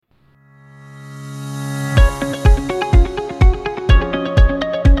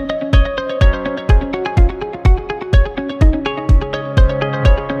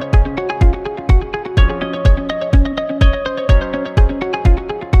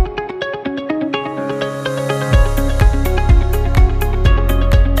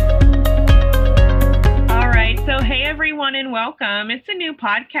welcome. It's a new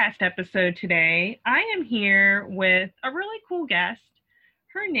podcast episode today. I am here with a really cool guest.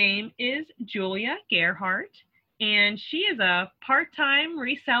 Her name is Julia Gerhardt, and she is a part-time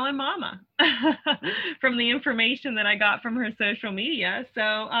reselling mama from the information that I got from her social media.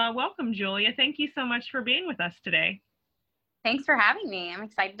 So welcome, Julia. Thank you so much for being with us today. Thanks for having me. I'm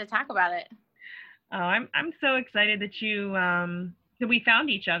excited to talk about it. Oh, I'm so excited that that we found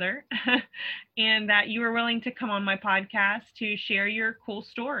each other and that you were willing to come on my podcast to share your cool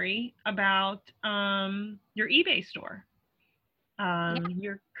story about your eBay store.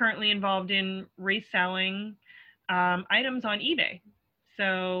 You're currently involved in reselling items on eBay.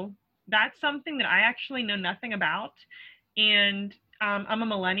 So that's something that I actually know nothing about. And I'm a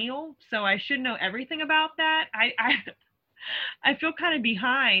millennial, so I should know everything about that. I feel kind of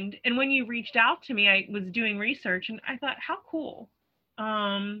behind. And when you reached out to me, I was doing research and I thought, how cool.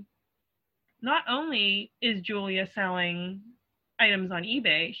 Not only is Julia selling items on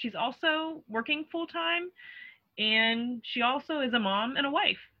eBay, she's also working full-time, and she also is a mom and a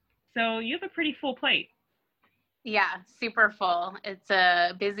wife. So you have a pretty full plate. Yeah, super full. It's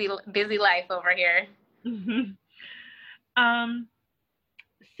a busy life over here. Mm-hmm.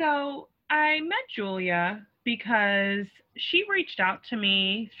 So I met Julia because she reached out to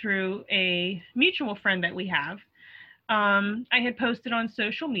me through a mutual friend that we have. I had posted on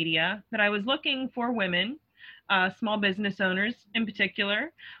social media that I was looking for women, small business owners in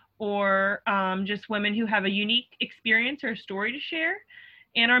particular, or just women who have a unique experience or story to share.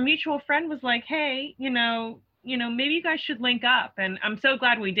 And our mutual friend was like, hey, maybe you guys should link up. And I'm so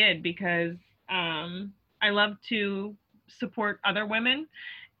glad we did, because I love to support other women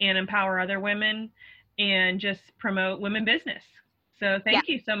and empower other women and just promote women business. So thank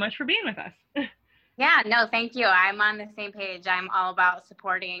you so much for being with us. Yeah, no, thank you. I'm on the same page. I'm all about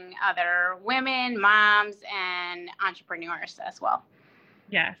supporting other women, moms, and entrepreneurs as well.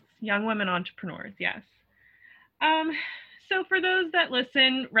 Yes, young women entrepreneurs, yes. So for those that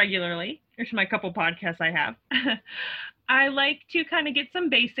listen regularly, here's my couple podcasts I have, I like to kind of get some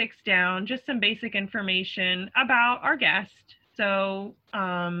basics down, just some basic information about our guest. So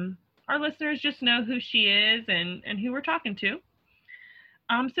our listeners just know who she is and who we're talking to.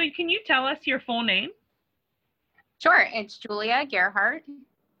 So can you tell us your full name? Sure. It's Julia Gerhardt.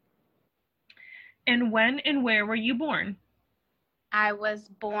 And when and where were you born? I was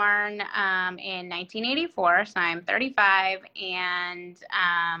born in 1984, so I'm 35, and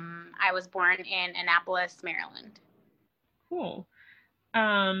I was born in Annapolis, Maryland. Cool.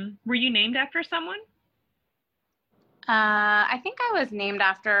 Were you named after someone? I think I was named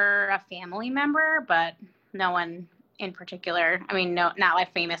after a family member, but no one in particular. I mean, no, not like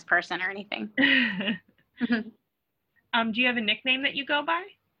a famous person or anything. Do you have a nickname that you go by?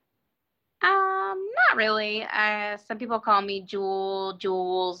 Not really. Some people call me Jewel,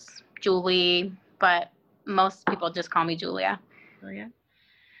 Jules, Julie, but most people just call me Julia. Oh yeah.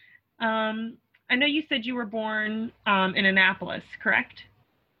 I know you said you were born in Annapolis, correct?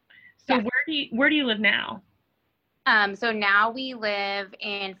 So yeah. Where do you live now? So now we live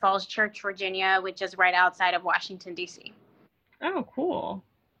in Falls Church, Virginia, which is right outside of Washington, D.C. Oh, cool.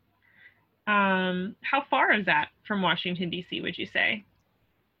 How far is that from Washington, D.C., would you say?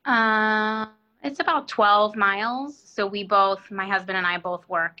 It's about 12 miles. So my husband and I both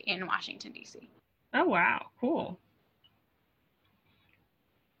work in Washington, D.C. Oh, wow. Cool.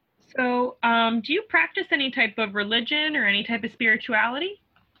 So, do you practice any type of religion or any type of spirituality?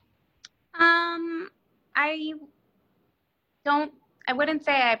 I wouldn't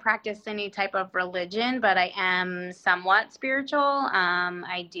say I practice any type of religion, but I am somewhat spiritual. I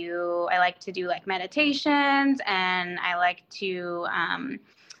like to do like meditations, and I like to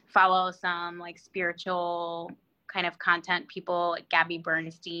follow some like spiritual kind of content people like Gabby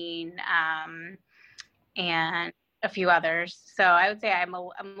Bernstein and a few others. So I would say I'm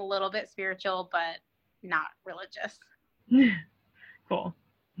a little bit spiritual, but not religious. Cool.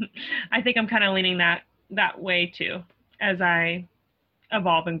 I think I'm kind of leaning that way too, as I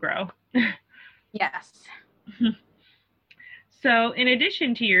evolve and grow. Yes. So in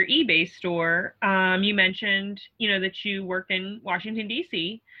addition to your eBay store, you mentioned, that you work in Washington,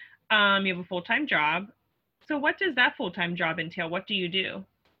 D.C. You have a full-time job. So what does that full-time job entail? What do you do?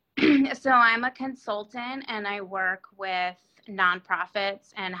 So I'm a consultant, and I work with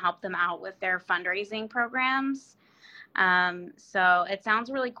nonprofits and help them out with their fundraising programs. So it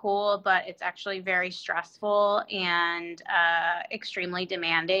sounds really cool, but it's actually very stressful and extremely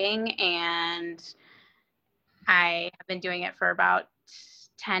demanding. And I have been doing it for about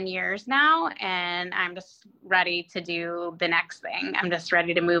 10 years now, and I'm just ready to do the next thing. I'm just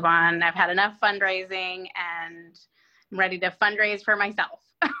ready to move on. I've had enough fundraising and ready to fundraise for myself.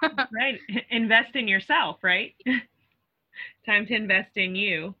 Right. Invest in yourself, right? Time to invest in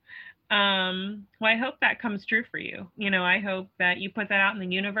you. Well, I hope that comes true for you. I hope that you put that out in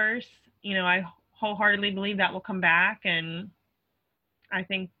the universe. I wholeheartedly believe that will come back. And I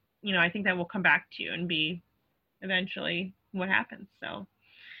think, I think that will come back to you and be eventually what happens. So,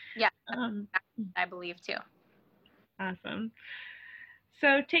 yeah, I believe too. Awesome.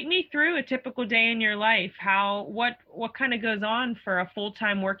 So take me through a typical day in your life. What kind of goes on for a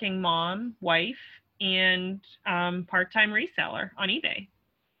full-time working mom, wife, and part-time reseller on eBay?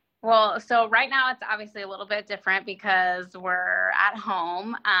 Well, so right now it's obviously a little bit different because we're at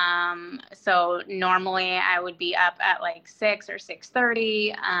home. So normally I would be up at like 6 or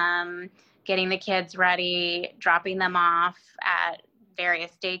 6:30, getting the kids ready, dropping them off at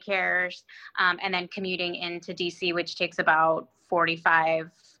various daycares, and then commuting into DC, which takes about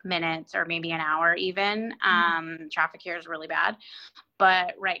 45 minutes or maybe an hour even. Traffic here is really bad.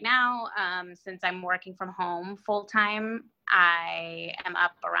 But right now, since I'm working from home full time, I am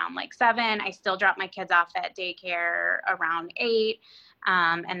up around like 7. I still drop my kids off at daycare around 8.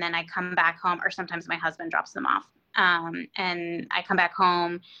 And then I come back home, or sometimes my husband drops them off. And I come back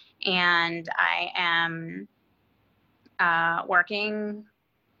home and I am working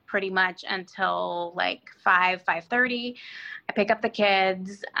pretty much until like 5:30. I pick up the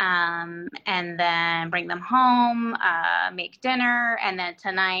kids and then bring them home, make dinner. And then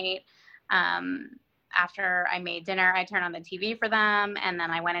tonight, after I made dinner, I turned on the TV for them. And then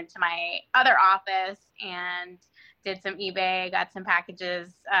I went into my other office and did some eBay, got some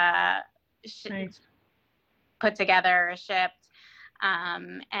packages Nice. put together, shipped.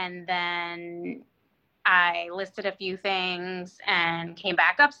 And then I listed a few things and came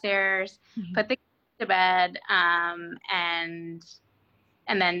back upstairs, put the kids to bed, and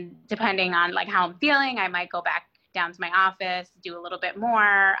then depending on like how I'm feeling, I might go back down to my office, do a little bit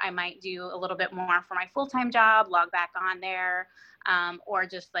more. I might do a little bit more for my full-time job, log back on there, or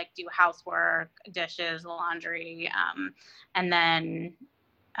just like do housework, dishes, laundry. And then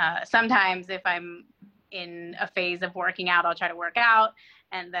sometimes if I'm in a phase of working out, I'll try to work out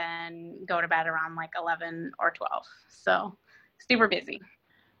and then go to bed around like 11 or 12. So super busy.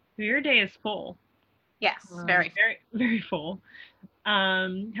 Your day is full. Yes, very, very full. How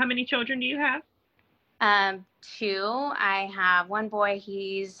many children do you have? 2. I have one boy,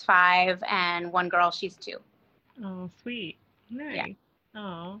 he's 5, and one girl, she's 2. Oh, sweet. Nice. Yeah.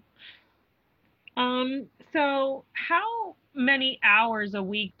 Oh. So how many hours a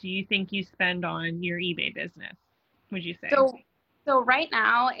week do you think you spend on your eBay business, would you say? So right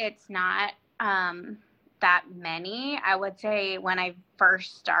now it's not that many. I would say when I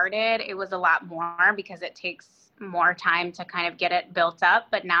first started, it was a lot more because it takes more time to kind of get it built up.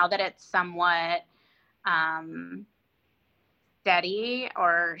 But now that it's somewhat steady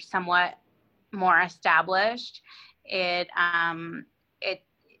or somewhat more established, it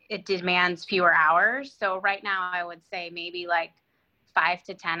demands fewer hours. So right now I would say maybe like 5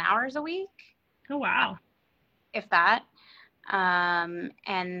 to 10 hours a week. Oh, wow. If that. And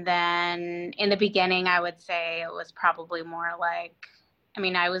then in the beginning, I would say it was probably more like,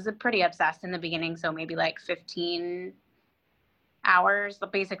 I was pretty obsessed in the beginning. So maybe like 15 hours,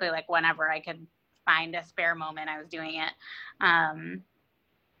 but basically like whenever I could find a spare moment, I was doing it.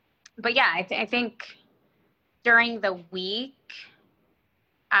 But yeah, I think during the week,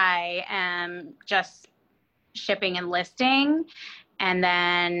 I am just shipping and listing, and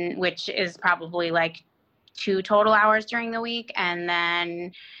then, which is probably like 2 total hours during the week. And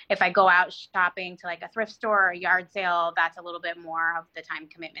then if I go out shopping to like a thrift store or a yard sale, that's a little bit more of the time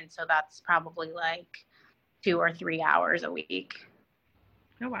commitment. So that's probably like 2 or 3 hours a week.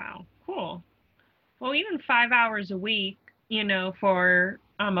 Oh, wow. Cool. Well, even 5 hours a week, for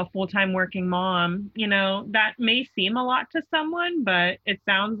a full-time working mom, that may seem a lot to someone, but it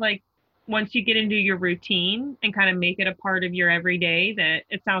sounds like once you get into your routine and kind of make it a part of your everyday, that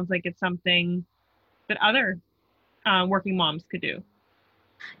it sounds like it's something that other working moms could do.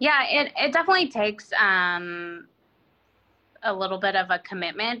 Yeah, it definitely takes a little bit of a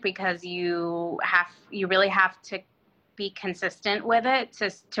commitment because you really have to be consistent with it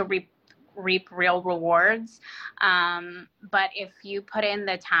to reap real rewards. But if you put in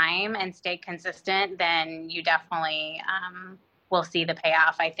the time and stay consistent, then you definitely will see the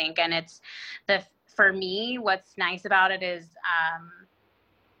payoff, I think. And for me, what's nice about it is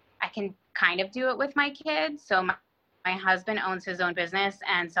I can kind of do it with my kids. So my husband owns his own business,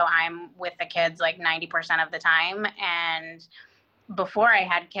 and so I'm with the kids like 90% of the time. And before I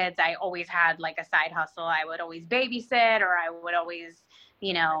had kids, I always had like a side hustle. I would always babysit, or I would always,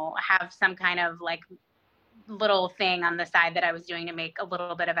 have some kind of like little thing on the side that I was doing to make a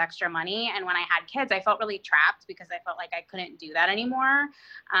little bit of extra money. And when I had kids, I felt really trapped because I felt like I couldn't do that anymore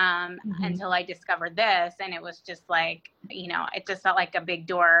until I discovered this. And it was just like, you know, it just felt like a big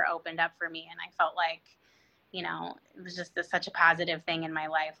door opened up for me. And I felt like, you know, it was just such a positive thing in my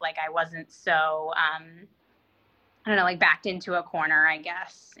life. Like I wasn't so, I don't know, like backed into a corner, I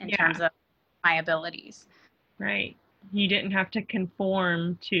guess, in terms of my abilities. Right. You didn't have to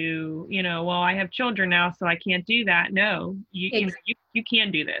conform to, you know, well, I have children now, so I can't do that. No, you know, you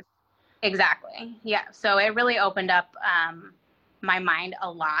can do this. Exactly. Yeah. So it really opened up my mind a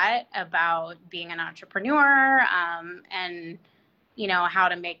lot about being an entrepreneur and, you know, how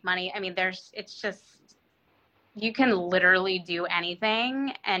to make money. I mean, it's just, you can literally do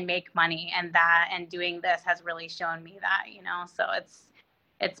anything and make money, and doing this has really shown me that, you know, so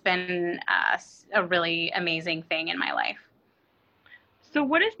it's been a really amazing thing in my life. So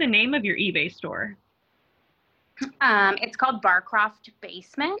what is the name of your eBay store? It's called Barcroft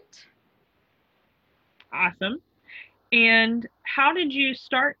Basement. Awesome. And how did you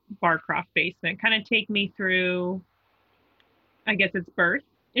start Barcroft Basement? Kind of take me through, I guess it's birth,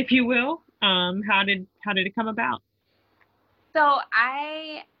 if you will. How did it come about? So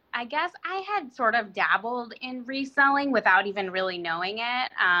I guess I had sort of dabbled in reselling without even really knowing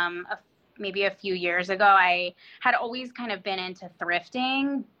it. Maybe a few years ago, I had always kind of been into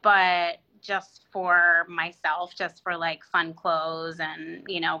thrifting, but just for myself, just for like fun clothes and,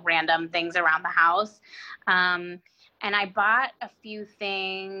 you know, random things around the house. And I bought a few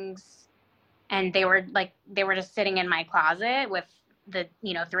things, and they were just sitting in my closet with the,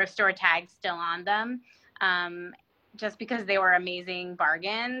 you know, thrift store tags still on them. Just because they were amazing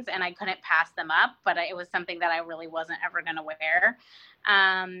bargains and I couldn't pass them up, but it was something that I really wasn't ever going to wear.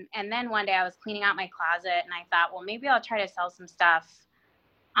 And then one day I was cleaning out my closet and I thought, well, maybe I'll try to sell some stuff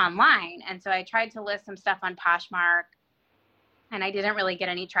online. And so I tried to list some stuff on Poshmark, and I didn't really get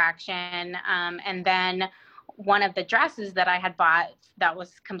any traction. And then one of the dresses that I had bought that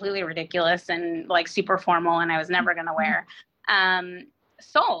was completely ridiculous and like super formal and I was never going to wear,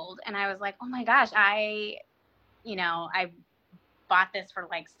 sold. And I was like, oh my gosh, I bought this for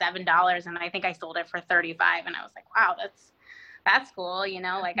like $7 and I think I sold it for $35. And I was like, wow, that's cool. You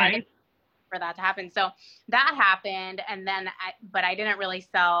know, like I didn't for that to happen. So that happened. And then, but I didn't really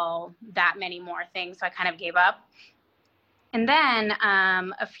sell that many more things. So I kind of gave up. And then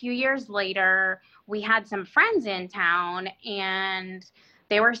a few years later, we had some friends in town and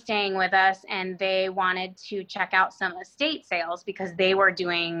they were staying with us and they wanted to check out some estate sales because they were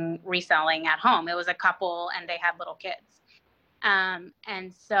doing reselling at home. It was a couple and they had little kids.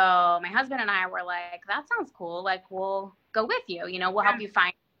 And so my husband and I were like, that sounds cool. Like, we'll go with you, you know, we'll help you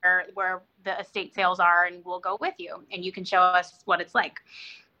find where the estate sales are and we'll go with you and you can show us what it's like.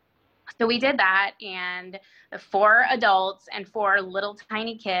 So we did that, and the 4 adults and 4 little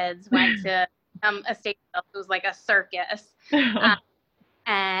tiny kids went to estate sales. It was like a circus.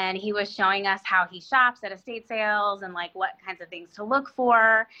 And he was showing us how he shops at estate sales and like what kinds of things to look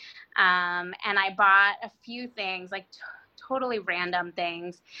for. And I bought a few things, like totally random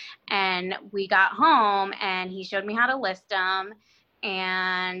things. And we got home and he showed me how to list them.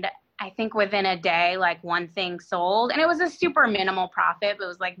 And I think within a day, like one thing sold, and it was a super minimal profit, but it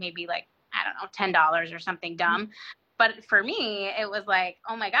was like maybe like, I don't know, $10 or something dumb. But for me, it was like,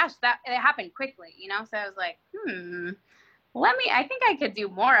 oh my gosh, it happened quickly, you know? So I was like, I think I could do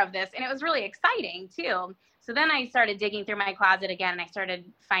more of this. And it was really exciting too. So then I started digging through my closet again and I started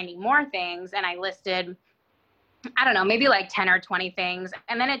finding more things, and I listed, I don't know, maybe like 10 or 20 things.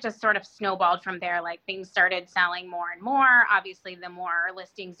 And then it just sort of snowballed from there. Like things started selling more and more. Obviously, the more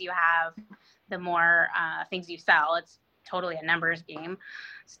listings you have, the more things you sell. It's totally a numbers game.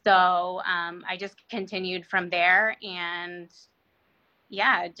 So I just continued from there. And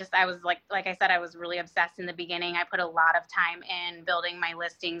yeah, I was like I said, I was really obsessed in the beginning. I put a lot of time in building my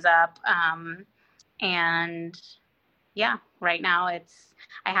listings up. And yeah, right now I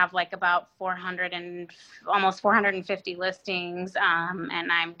have like about 400 and almost 450 listings.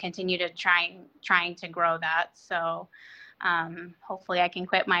 And I'm continue to trying to grow that. So hopefully I can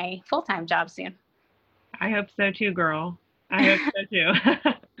quit my full-time job soon. I hope so too, girl. I hope so too.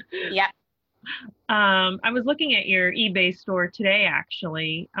 Yeah. I was looking at your eBay store today,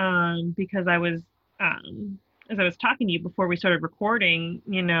 actually, because I was, as I was talking to you before we started recording,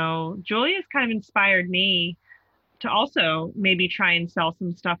 you know, Julia's kind of inspired me to also maybe try and sell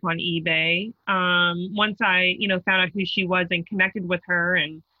some stuff on eBay. Once I, you know, found out who she was and connected with her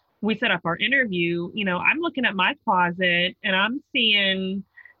and we set up our interview, you know, I'm looking at my closet and I'm seeing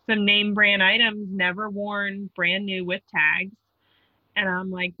some name brand items, never worn, brand new with tags. And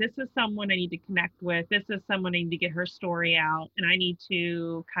I'm like, this is someone I need to connect with. This is someone I need to get her story out. And I need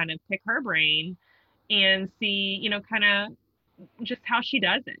to kind of pick her brain and see, kind of just how she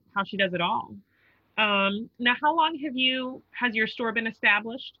does it, how she does it all. Now, how long has your store been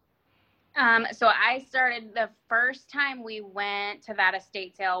established? So I started the first time we went to that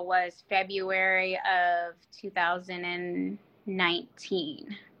estate sale was February of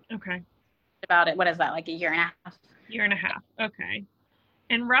 2019. Okay. About it. What is that? Like a year and a half? Year and a half. Okay.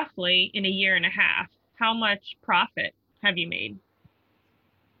 And roughly in a year and a half, how much profit have you made?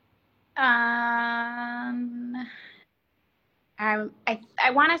 I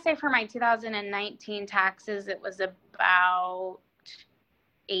want to say for my 2019 taxes, it was about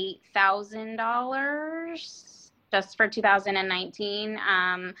 $8,000 just for 2019.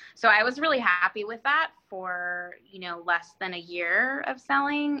 So I was really happy with that for, less than a year of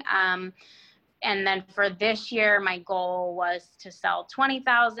selling. And then for this year, my goal was to sell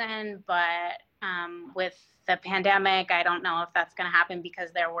 20,000, but with the pandemic, I don't know if that's going to happen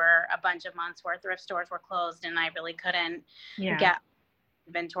because there were a bunch of months where thrift stores were closed and I really couldn't get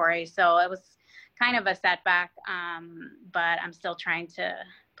inventory. So it was kind of a setback, but I'm still trying to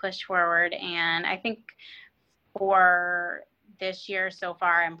push forward. And I think for this year so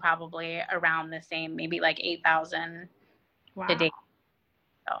far, I'm probably around the same, maybe like 8,000 to date.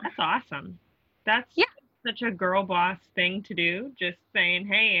 So. That's awesome. That's such a girl boss thing to do. Just saying,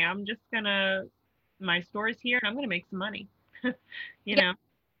 hey, my store's here and I'm going to make some money, you know?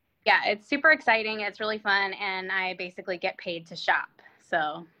 Yeah, it's super exciting. It's really fun. And I basically get paid to shop.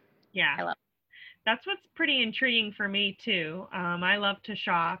 So yeah, I love it. That's what's pretty intriguing for me too. I love to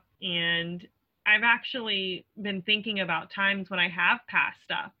shop, and I've actually been thinking about times when I have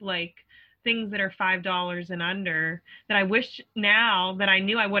passed up, like things that are $5 and under that I wish now that I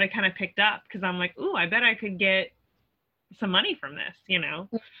knew I would have kind of picked up, because I'm like, ooh, I bet I could get some money from this,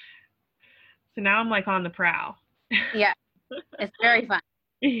 So now I'm like on the prowl. Yeah, it's very fun.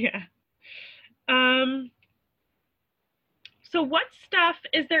 Yeah. So what stuff,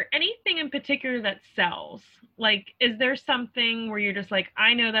 is there anything in particular that sells? Like, is there something where you're just like,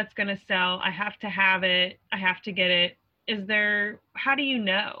 I know that's going to sell. I have to have it. I have to get it. How do you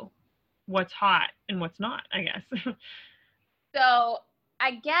know what's hot and what's not, I guess? So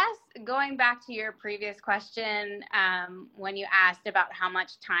I guess going back to your previous question, when you asked about how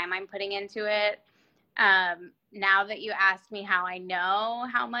much time I'm putting into it, now that you asked me how I know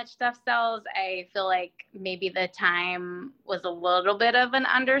how much stuff sells, I feel like maybe the time was a little bit of an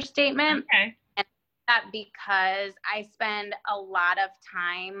understatement. Okay. And that because I spend a lot of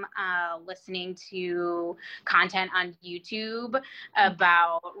time listening to content on YouTube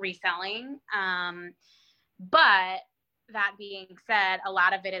about reselling. But that being said, a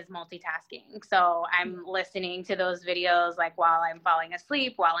lot of it is multitasking. So I'm listening to those videos like while I'm falling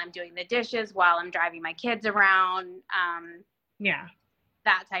asleep, while I'm doing the dishes, while I'm driving my kids around.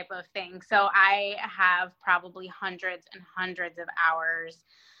 That type of thing. So I have probably hundreds and hundreds of hours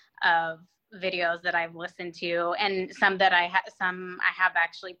of videos that I've listened to, and some that I have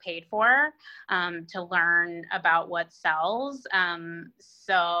actually paid for to learn about what sells.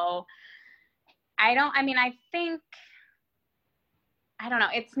 So I don't know.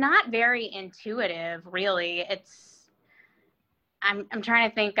 It's not very intuitive, really. I'm trying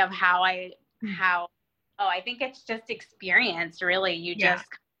to think of I think it's just experience, really. You just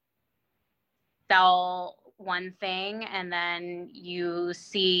sell one thing and then you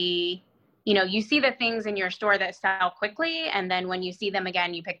see the things in your store that sell quickly. And then when you see them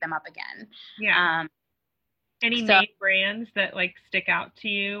again, you pick them up again. Yeah. Any main brands that like stick out to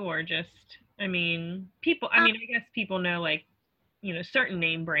you, or just, I guess people know like, certain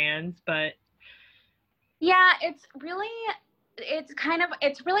name brands, but yeah, it's really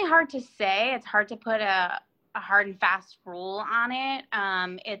hard to say. It's hard to put a hard and fast rule on it.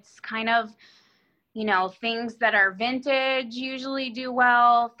 It's kind of, things that are vintage usually do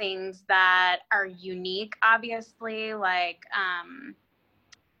well, things that are unique, obviously, like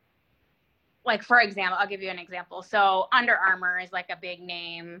for example, I'll give you an example. So Under Armour is like a big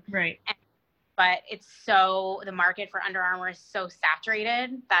name. Right. But the market for Under Armour is so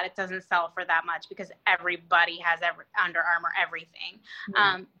saturated that it doesn't sell for that much because everybody has Under Armour everything.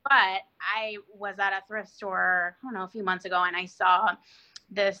 Yeah. But I was at a thrift store, I don't know, a few months ago, and I saw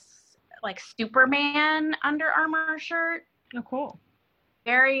this like Superman Under Armour shirt. Oh, cool.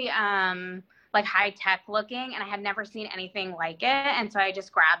 Very like high tech looking, and I had never seen anything like it. And so I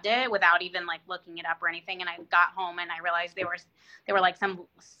just grabbed it without even like looking it up or anything. And I got home and I realized they were like some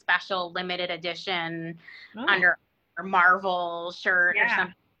special limited edition Under Marvel shirt or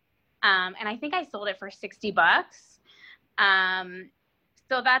something. And I think I sold it for $60.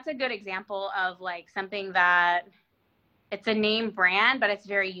 So that's a good example of like something that it's a name brand, but it's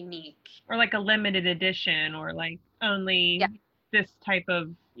very unique. Or like a limited edition, or like only this type of,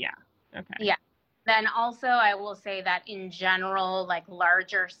 okay. Yeah. Then also I will say that in general, like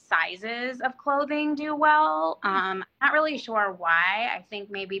larger sizes of clothing do well. Not really sure why. I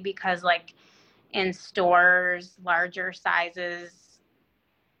think maybe because like in stores, larger sizes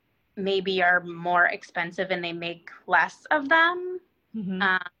maybe are more expensive and they make less of them. Mm-hmm.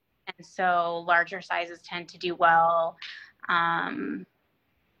 And so larger sizes tend to do well. Yeah,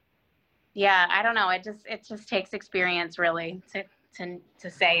 I don't know. It just takes experience really to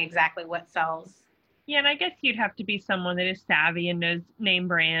say exactly what sells. Yeah, and I guess you'd have to be someone that is savvy and knows name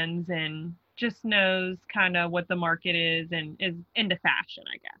brands and just knows kind of what the market is and is into fashion,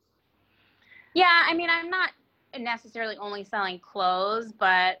 I guess. Yeah, I mean, I'm not necessarily only selling clothes,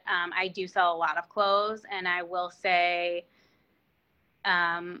 but I do sell a lot of clothes, and I will say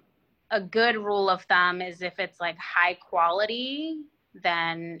a good rule of thumb is if it's like high quality,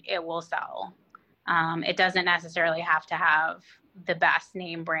 then it will sell. It doesn't necessarily have to have the best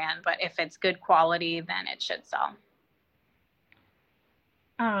name brand, but if it's good quality, then it should sell.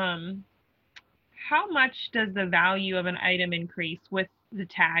 How much does the value of an item increase with the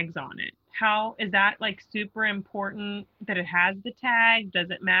tags on it? How is that like super important that it has the tag? Does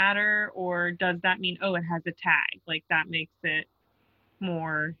it matter? Or does that mean, oh, it has a tag? Like that makes it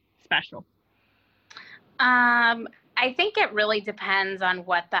more special? I think it really depends on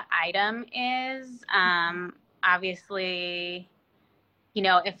what the item is. Obviously, you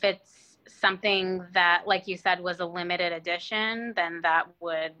know, if it's something that, like you said, was a limited edition, then that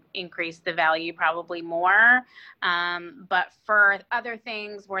would increase the value probably more. But for other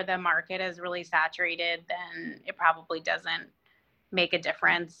things where the market is really saturated, then it probably doesn't make a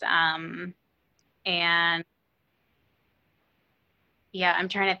difference. And yeah, I'm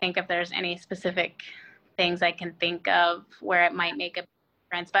trying to think if there's any specific things I can think of where it might make a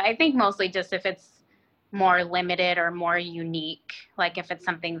difference. But I think mostly just if it's more limited or more unique, like if it's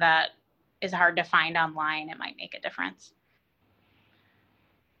something that is hard to find online, it might make a difference.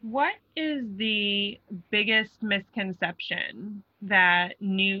 What is the biggest misconception that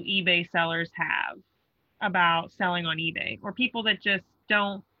new eBay sellers have about selling on eBay, or people that just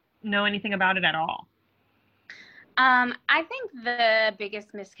don't know anything about it at all? I think the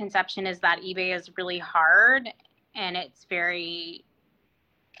biggest misconception is that eBay is really hard and it's very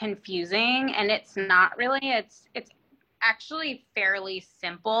confusing, and it's not really. It's actually fairly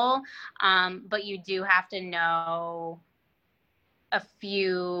simple, but you do have to know a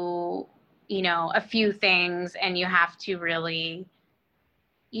few things, and you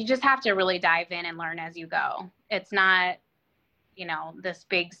just have to really dive in and learn as you go. It's not, this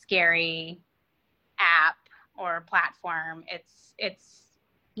big scary app or platform. It's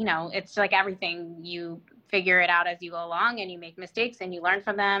like everything. You figure it out as you go along, and you make mistakes and you learn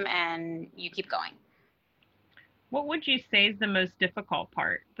from them and you keep going. What would you say is the most difficult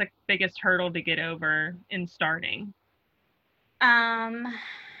part, the biggest hurdle to get over in starting? I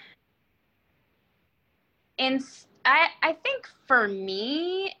think for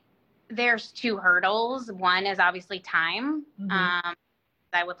me, there's two hurdles. One is obviously time. Mm-hmm.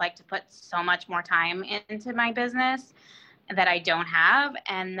 I would like to put so much more time into my business that I don't have.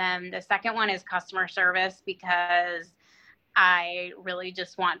 And then the second one is customer service, because I really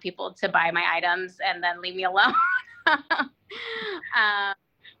just want people to buy my items and then leave me alone.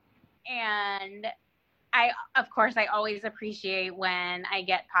 And of course, I always appreciate when I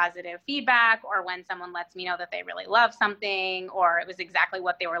get positive feedback, or when someone lets me know that they really love something, or it was exactly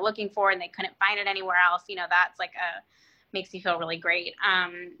what they were looking for and they couldn't find it anywhere else. That's like makes me feel really great.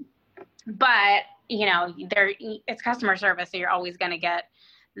 But it's customer service, so you're always going to get,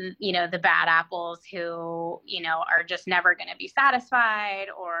 the bad apples who, are just never going to be satisfied,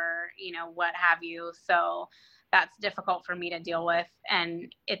 or, what have you. So that's difficult for me to deal with.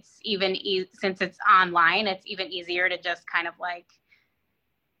 And it's even, since it's online, it's even easier to just kind of like,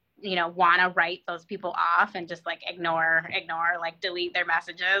 want to write those people off and just like ignore, like delete their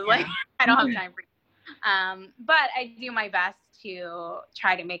messages. Like, I don't have time for you. But I do my best to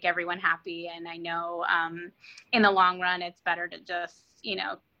try to make everyone happy. And I know in the long run, it's better to just,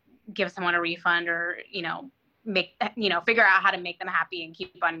 give someone a refund, or, figure out how to make them happy and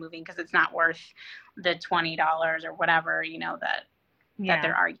keep on moving, because it's not worth the $20 or whatever, that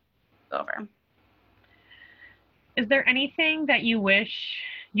they're arguing over. Is there anything that you wish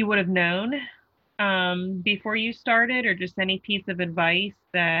you would have known before you started, or just any piece of advice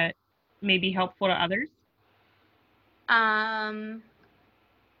that may be helpful to others? I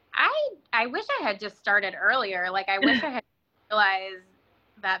wish I had just started earlier. Like, I wish I had realized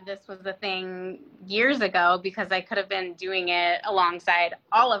that this was the thing years ago, because I could have been doing it alongside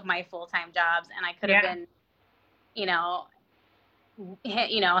all of my full-time jobs, and I could have been, you know,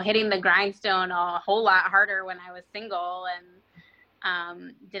 hitting the grindstone a whole lot harder when I was single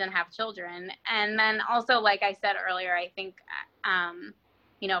and didn't have children. And then also, like I said earlier, I think,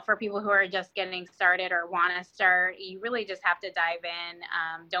 you know, for people who are just getting started or want to start, you really just have to dive in.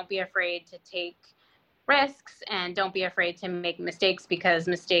 Don't be afraid to take risks, and don't be afraid to make mistakes, because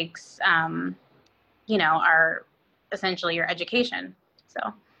mistakes, you know, are essentially your education.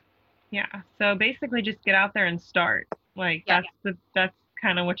 So. Yeah. So basically just get out there and start. Like that's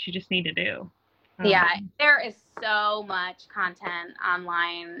kind of what you just need to do. Yeah. There is so much content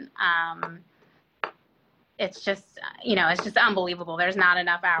online. It's just, you know, it's just unbelievable. There's not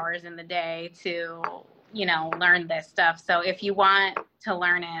enough hours in the day to, you know, learn this stuff. So if you want to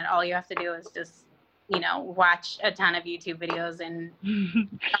learn it, all you have to do is just, you know, watch a ton of YouTube videos and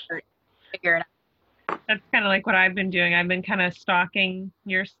figure it out. That's kind of like what I've been doing. I've been kind of stalking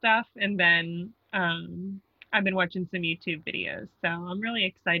your stuff, and then I've been watching some YouTube videos. So I'm really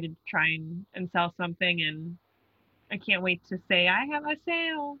excited to try and sell something, and I can't wait to say I have a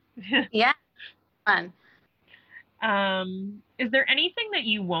sale. Yeah, fun. Is there anything that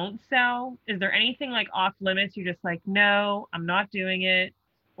you won't sell? Is there anything like off limits? You're just like, no, I'm not doing it.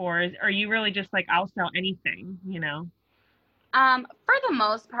 Or are you really just like, I'll sell anything, you know? For the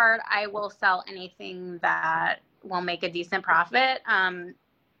most part, I will sell anything that will make a decent profit.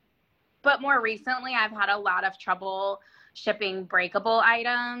 But more recently, I've had a lot of trouble shipping breakable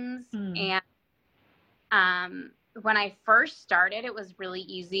items. And when I first started, it was really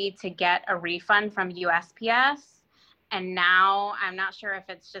easy to get a refund from USPS. And now I'm not sure if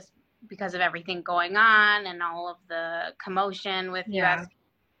it's just because of everything going on and all of the commotion with USPS.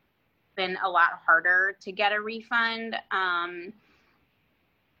 Been a lot harder to get a refund.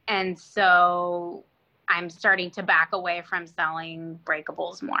 And so I'm starting to back away from selling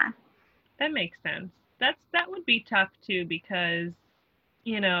breakables more. That makes sense. That would be tough too, because,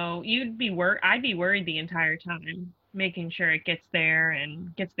 you know, I'd be worried the entire time, making sure it gets there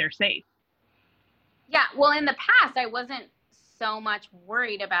and gets there safe. Yeah. Well, in the past, I wasn't so much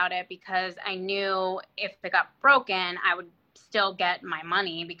worried about it, because I knew if it got broken, I would still get my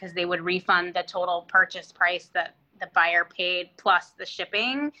money, because they would refund the total purchase price that the buyer paid plus the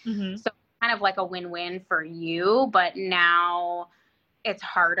shipping. So kind of like a win-win for you. But now it's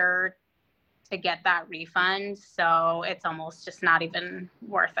harder to get that refund, so it's almost just not even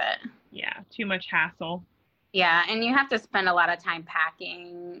worth it. Yeah, too much hassle. Yeah, and you have to spend a lot of time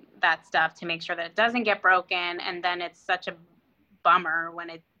packing that stuff to make sure that it doesn't get broken, and then it's such a bummer when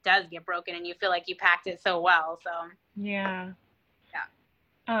it does get broken and you feel like you packed it so well. So yeah.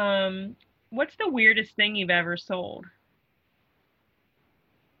 What's the weirdest thing you've ever sold?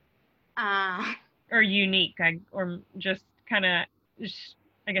 Or unique, or just kind of,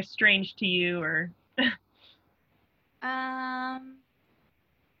 I guess, strange to you, or I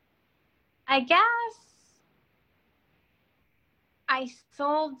guess I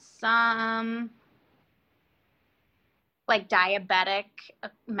sold some like diabetic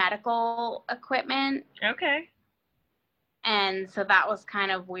medical equipment. Okay. And so that was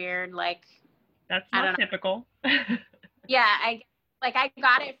kind of weird. Like, that's not typical. Yeah, I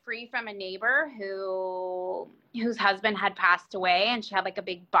got it free from a neighbor whose husband had passed away, and she had like a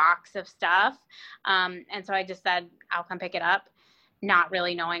big box of stuff. And so I just said, I'll come pick it up, not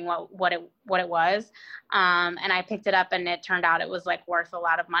really knowing what it was. And I picked it up, and it turned out it was like worth a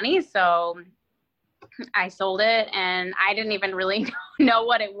lot of money. So I sold it, and I didn't even really know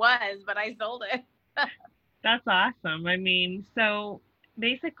what it was, but I sold it. That's awesome. I mean, so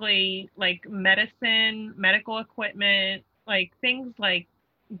basically like medical equipment, like things like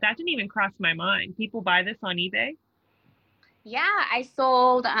that didn't even cross my mind. People buy this on eBay? Yeah, I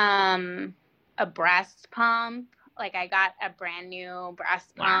sold a breast pump. Like I got a brand new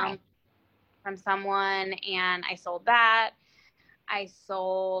breast pump from someone, and I sold that. I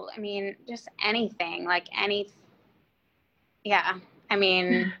sold, I mean, just anything, like yeah, I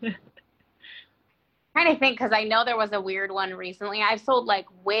mean, trying to think, because I know there was a weird one recently. I've sold like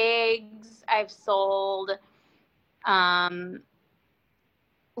wigs. I've sold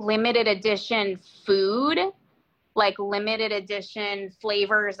limited edition food, like limited edition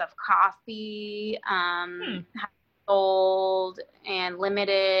flavors of coffee. Sold and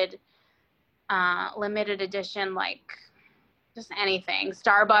limited edition, like just anything.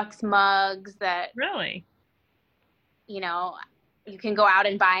 Starbucks mugs that really, you know, you can go out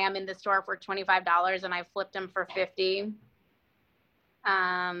and buy them in the store for $25, and I flipped them for $50.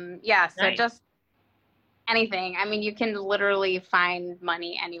 Yeah, so nice. Just anything. I mean, you can literally find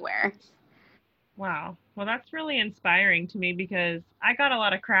money anywhere. Wow. Well, that's really inspiring to me because I got a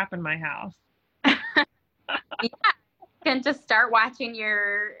lot of crap in my house. Yeah, you can just start watching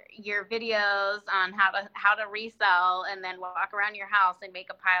your videos on how to resell, and then walk around your house and make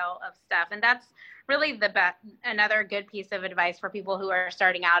a pile of stuff. And that's really the best. Another good piece of advice for people who are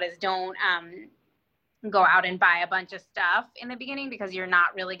starting out is don't go out and buy a bunch of stuff in the beginning, because you're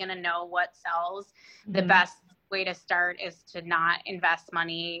not really going to know what sells. The best way to start is to not invest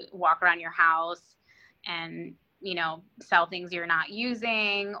money, walk around your house and, you know, sell things you're not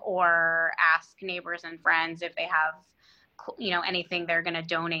using, or ask neighbors and friends if they have, you know, anything they're going to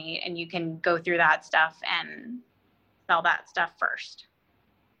donate, and you can go through that stuff and sell that stuff first.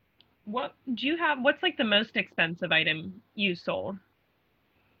 What do you have? What's like the most expensive item you sold?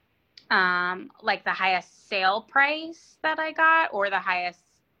 Like the highest sale price that I got, or the highest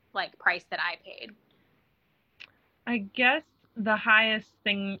like price that I paid? I guess the highest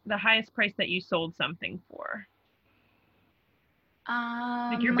price that you sold something for.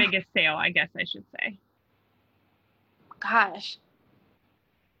 Like your biggest sale, I guess I should say. Gosh,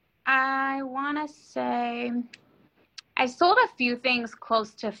 I want to say I sold a few things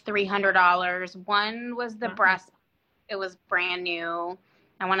close to $300. One was the breast. It was brand new.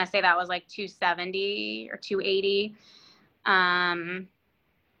 I want to say that was like $270 or $280.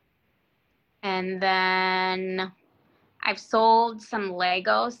 And then I've sold some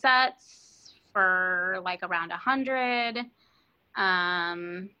Lego sets for like around $100.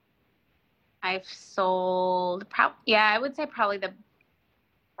 I've sold, I would say probably the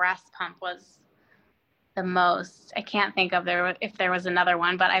breast pump was the most. I can't think of if there was another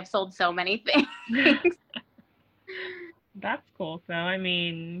one, but I've sold so many things. That's cool. So, I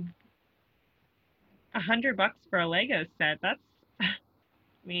mean, $100 for a Lego set. That's, I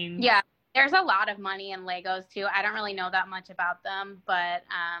mean. Yeah, there's a lot of money in Legos too. I don't really know that much about them, but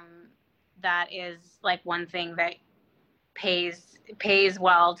that is like one thing that pays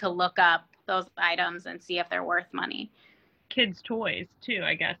well to look up those items and see if they're worth money. Kids' toys too,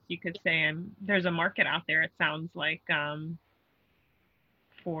 I guess you could say, and there's a market out there. It sounds like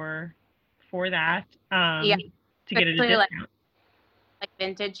for that to get a discount. Like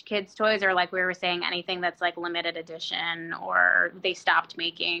vintage kids' toys, or like we were saying, anything that's like limited edition or they stopped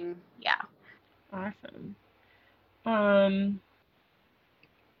making. Yeah. Awesome.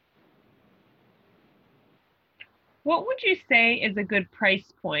 What would you say is a good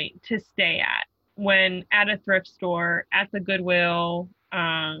price point to stay at when at a thrift store, at the Goodwill,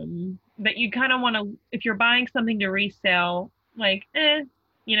 that you kind of want to, if you're buying something to resell, like,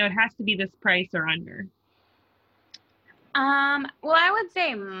 you know, it has to be this price or under? Well, I would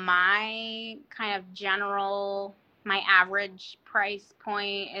say my average price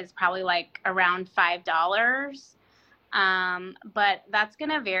point is probably like around $5. But that's going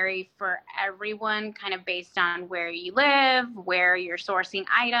to vary for everyone, kind of based on where you live, where you're sourcing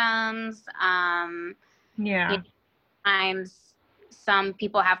items. Sometimes some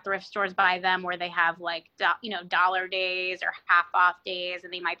people have thrift stores by them where they have like, dollar days or half off days,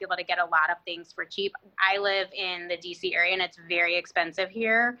 and they might be able to get a lot of things for cheap. I live in the DC area and it's very expensive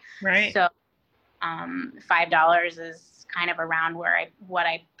here. Right. So, $5 is kind of around what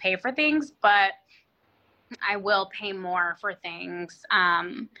I pay for things, but I will pay more for things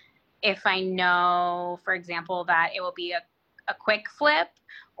if I know, for example, that it will be a quick flip,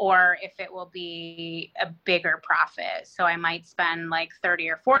 or if it will be a bigger profit. So I might spend like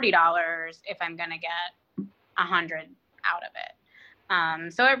 $30 or $40 if I'm going to get $100 out of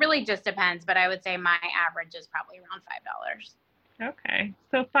it. So it really just depends, but I would say my average is probably around $5. Okay.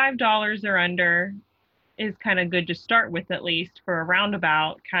 So $5 or under is kind of good to start with, at least for a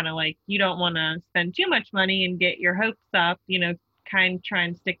roundabout, kind of like you don't want to spend too much money and get your hopes up, you know, try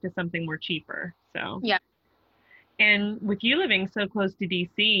and stick to something more cheaper. So, yeah. And with you living so close to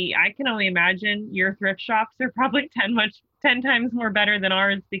DC, I can only imagine your thrift shops are probably 10 times more better than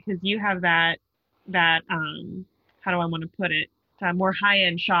ours, because you have that how do I want to put it, more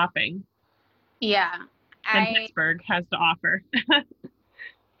high-end shopping. Yeah. Than Pittsburgh has to offer.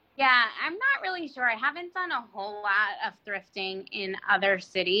 Yeah, I'm not really sure. I haven't done a whole lot of thrifting in other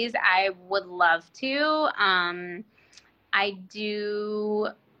cities. I would love to.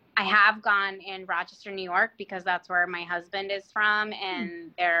 I have gone in Rochester, New York, because that's where my husband is from,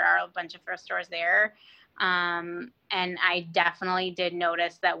 and there are a bunch of thrift stores there. And I definitely did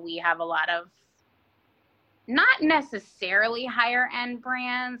notice that we have a lot of not necessarily higher end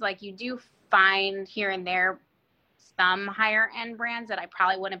brands. Like you do find here and there some higher end brands that I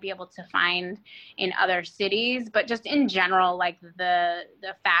probably wouldn't be able to find in other cities. But just in general, like the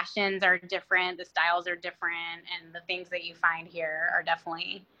fashions are different, the styles are different, and the things that you find here are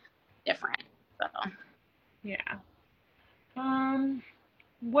definitely different. So Yeah.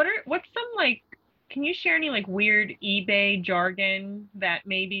 What's some, like, can you share any like weird eBay jargon that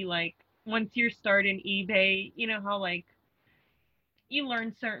maybe like once you're starting eBay, you know how like you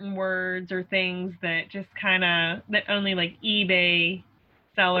learn certain words or things that just kind of that only like eBay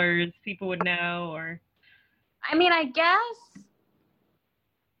sellers people would know? Or I mean, I guess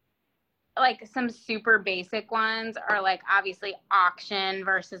like some super basic ones are like obviously auction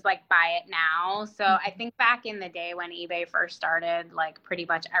versus like buy it now. So I think back in the day when eBay first started, like pretty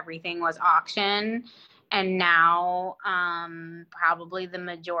much everything was auction. And now probably the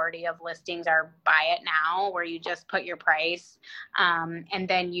majority of listings are buy it now, where you just put your price and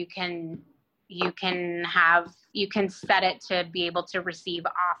then you can set it to be able to receive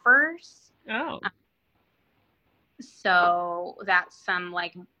offers. oh, So that's some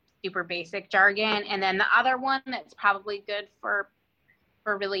like super basic jargon. And then the other one that's probably good for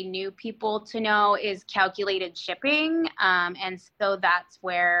really new people to know is calculated shipping. And so that's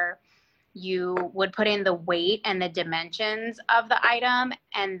where you would put in the weight and the dimensions of the item,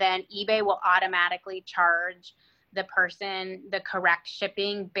 and then eBay will automatically charge the person the correct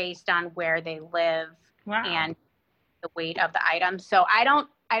shipping based on where they live. wow. And the weight of the item. So I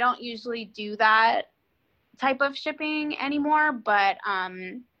don't usually do that type of shipping anymore, but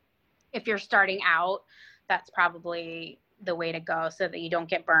if you're starting out, that's probably the way to go so that you don't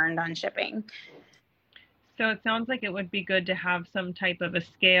get burned on shipping. So it sounds like it would be good to have some type of a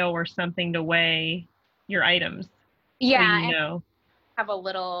scale or something to weigh your items. Yeah, so you know. Have a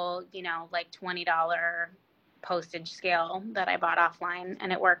little, like $20 postage scale that I bought offline,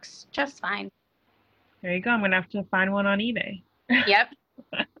 and it works just fine. There you go. I'm going to have to find one on eBay. Yep.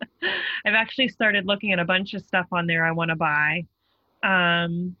 I've actually started looking at a bunch of stuff on there I want to buy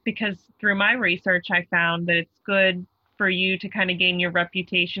because through my research, I found that it's good for you to kind of gain your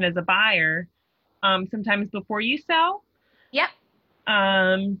reputation as a buyer sometimes before you sell. Yep.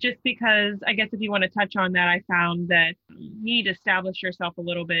 Just because I guess if you want to touch on that, I found that you need to establish yourself a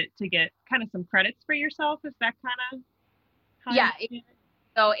little bit to get kind of some credits for yourself. Is that kind of how yeah. you do it?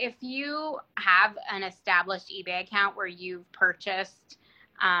 So if you have an established eBay account where you've purchased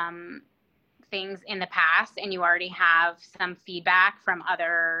things in the past and you already have some feedback from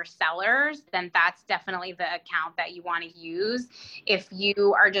other sellers, then that's definitely the account that you want to use. If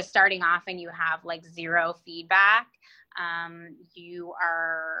you are just starting off and you have like zero feedback, you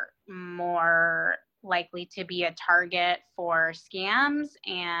are more likely to be a target for scams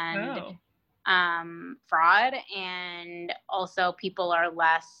and fraud. And also people are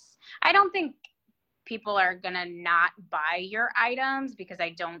less, I don't think people are going to not buy your items, because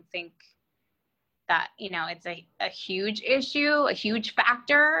I don't think that, it's a huge issue, a huge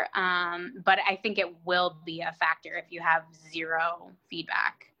factor. But I think it will be a factor if you have zero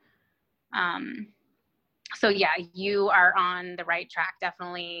feedback. So yeah, you are on the right track.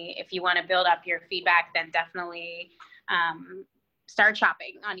 Definitely, if you want to build up your feedback, then definitely start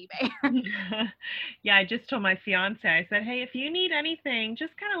shopping on eBay. Yeah, I just told my fiance, I said, hey, if you need anything,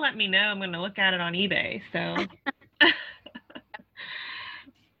 just kind of let me know. I'm going to look at it on eBay.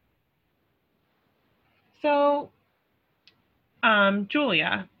 So,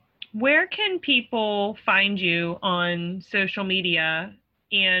 Julia, where can people find you on social media,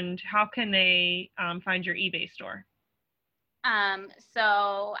 and how can they find your eBay store?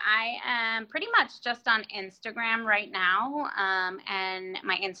 So I am pretty much just on Instagram right now. And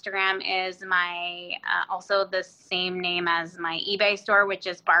my Instagram is also the same name as my eBay store, which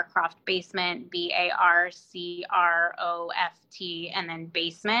is Barcroft Basement, BARCROFT, and then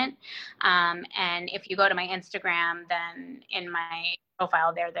basement. And if you go to my Instagram, then in my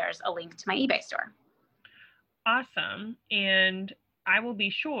profile there's a link to my eBay store. Awesome. And I will be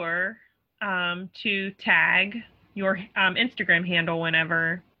sure to tag your Instagram handle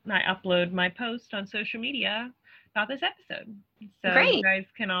whenever I upload my post on social media about this episode. So Great. You guys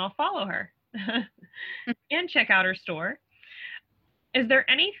can all follow her and check out her store. Is there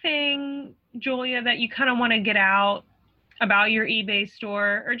anything, Julia, that you kind of want to get out about your eBay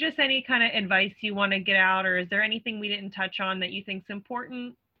store, or just any kind of advice you want to get out? Or is there anything we didn't touch on that you think is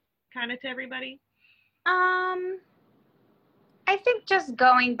important kind of to everybody? I think just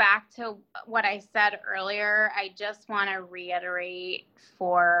going back to what I said earlier, I just want to reiterate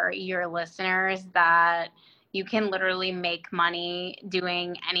for your listeners that you can literally make money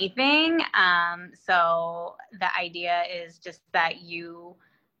doing anything. So the idea is just that you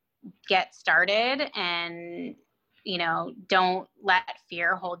get started and don't let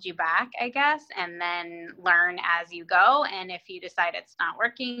fear hold you back, I guess, and then learn as you go. And if you decide it's not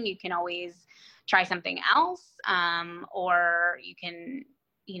working, you can always try something else, or you can,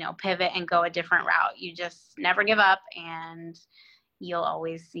 pivot and go a different route. You just never give up, and you'll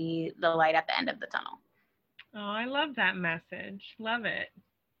always see the light at the end of the tunnel. Oh, I love that message. Love it.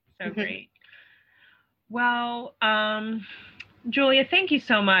 So great. Well, Julia, thank you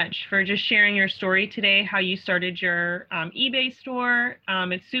so much for just sharing your story today, how you started your eBay store.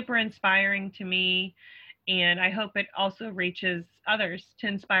 It's super inspiring to me, and I hope it also reaches others to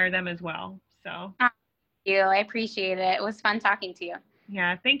inspire them as well. So thank you. I appreciate it. It was fun talking to you.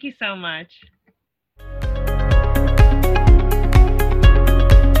 Yeah, thank you so much.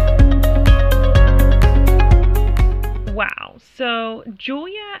 Wow. So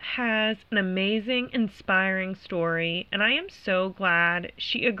Julia has an amazing, inspiring story, and I am so glad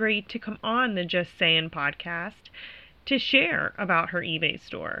she agreed to come on the Just Saying podcast to share about her eBay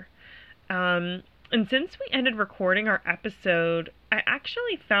store. And since we ended recording our episode, I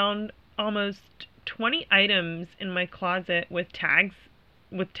actually found almost 20 items in my closet with tags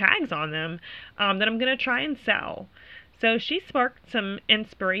on them that I'm going to try and sell. So she sparked some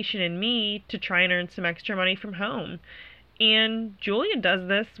inspiration in me to try and earn some extra money from home. And Julia does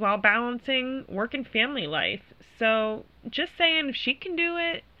this while balancing work and family life. So just saying, if she can do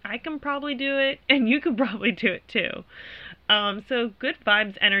it, I can probably do it, and you can probably do it too. So good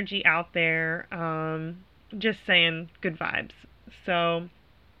vibes energy out there. Just saying, good vibes. So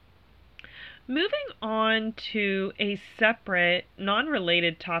moving on to a separate,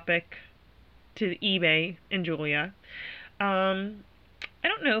 non-related topic to eBay and Julia. I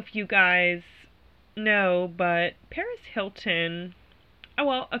don't know if you guys know, but Paris Hilton... Oh,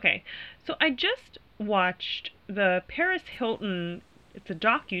 well, okay. So I just watched the Paris Hilton, it's a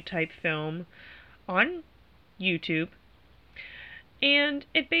docu-type film on YouTube, and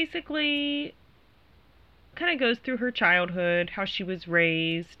it basically kind of goes through her childhood, how she was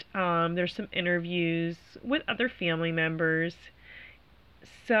raised. There's some interviews with other family members.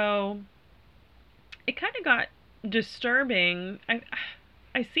 So it kind of got disturbing.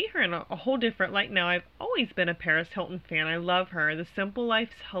 I see her in a whole different light now. I've always been a Paris Hilton fan. I love her. The Simple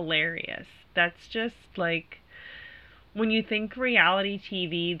Life's hilarious. That's just like, when you think reality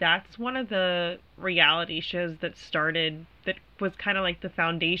TV, that's one of the reality shows that was kind of like the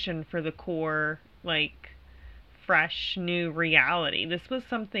foundation for the core, like, fresh, new reality. This was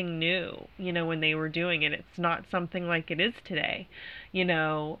something new, when they were doing it. It's not something like it is today,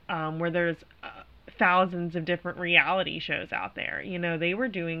 where there's thousands of different reality shows out there. They were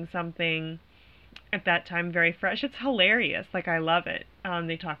doing something at that time very fresh. It's hilarious. Like, I love it.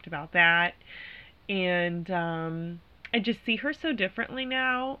 They talked about that. And I just see her so differently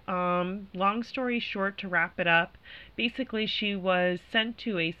now. Long story short, to wrap it up, basically she was sent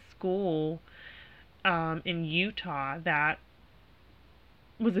to a school in Utah that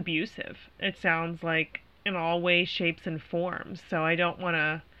was abusive. It sounds like, in all ways, shapes, and forms. So I don't want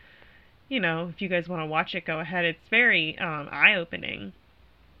to, if you guys want to watch it, go ahead. It's very eye-opening.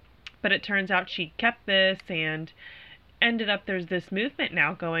 But it turns out she kept this, and ended up, there's this movement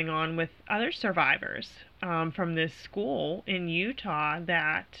now going on with other survivors from this school in Utah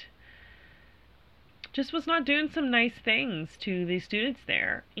that just was not doing some nice things to the students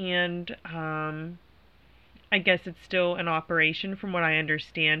there. And I guess it's still an operation from what I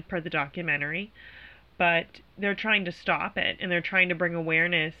understand per the documentary, but they're trying to stop it, and they're trying to bring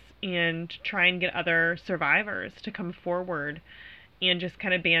awareness and try and get other survivors to come forward and just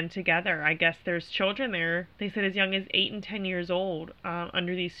kind of band together. I guess there's children there, they said as young as 8 and 10 years old,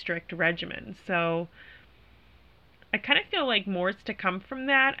 under these strict regimens. So I kind of feel like more is to come from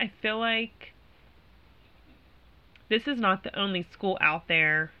that. I feel like this is not the only school out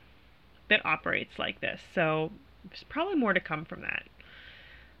there that operates like this. So there's probably more to come from that.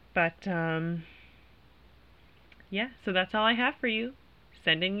 But yeah, so that's all I have for you.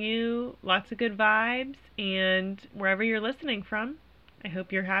 Sending you lots of good vibes, and wherever you're listening from, I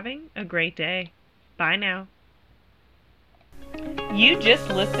hope you're having a great day. Bye now. You just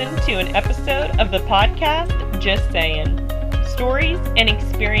listened to an episode of the podcast Just Saying. Stories and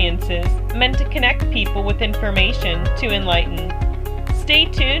experiences meant to connect people with information to enlighten. Stay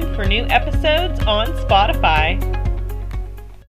tuned for new episodes on Spotify.